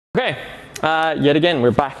Okay, yet again,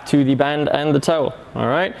 we're back to the band and the towel. All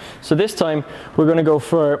right, so this time we're going to go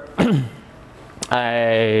for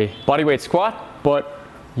a bodyweight squat, but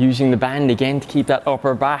using the band again to keep that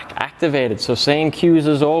upper back activated. So same cues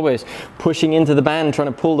as always, pushing into the band, trying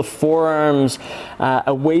to pull the forearms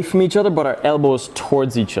away from each other, but our elbows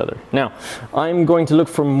towards each other. Now, I'm going to look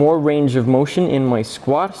for more range of motion in my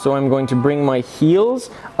squat, so I'm going to bring my heels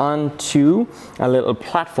onto a little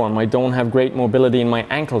platform. I don't have great mobility in my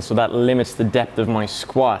ankles, so that limits the depth of my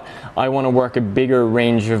squat. I want to work a bigger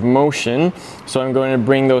range of motion, so I'm going to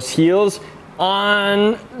bring those heels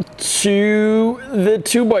on to the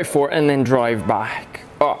 2x4 and then drive back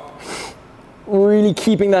up. Really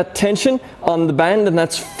keeping that tension on the band, and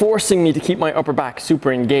that's forcing me to keep my upper back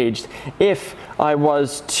super engaged. If I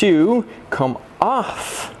was to come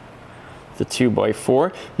off the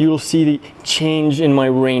 2x4, you'll see the change in my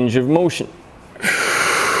range of motion.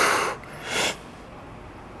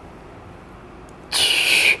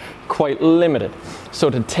 Quite limited.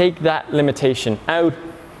 So to take that limitation out,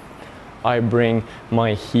 I bring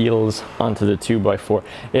my heels onto the 2x4.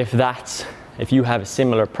 If you have a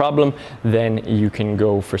similar problem, then you can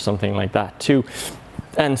go for something like that too.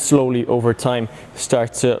 And slowly over time,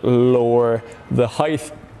 start to lower the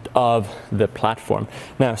height of the platform.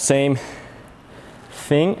 Now, same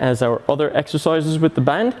thing as our other exercises with the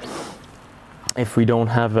band. If we don't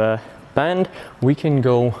have a band, we can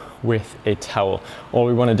go with a towel. All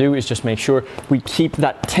we want to do is just make sure we keep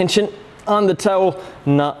that tension on the towel,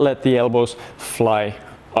 not let the elbows fly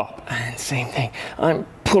up. And same thing, I'm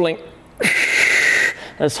pulling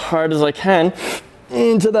as hard as I can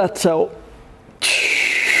into that towel.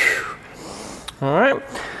 All right,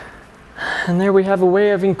 and there we have a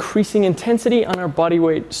way of increasing intensity on our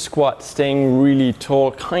bodyweight squat, staying really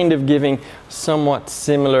tall, kind of giving somewhat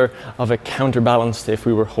similar of a counterbalance to if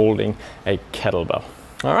we were holding a kettlebell.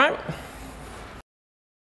 All right.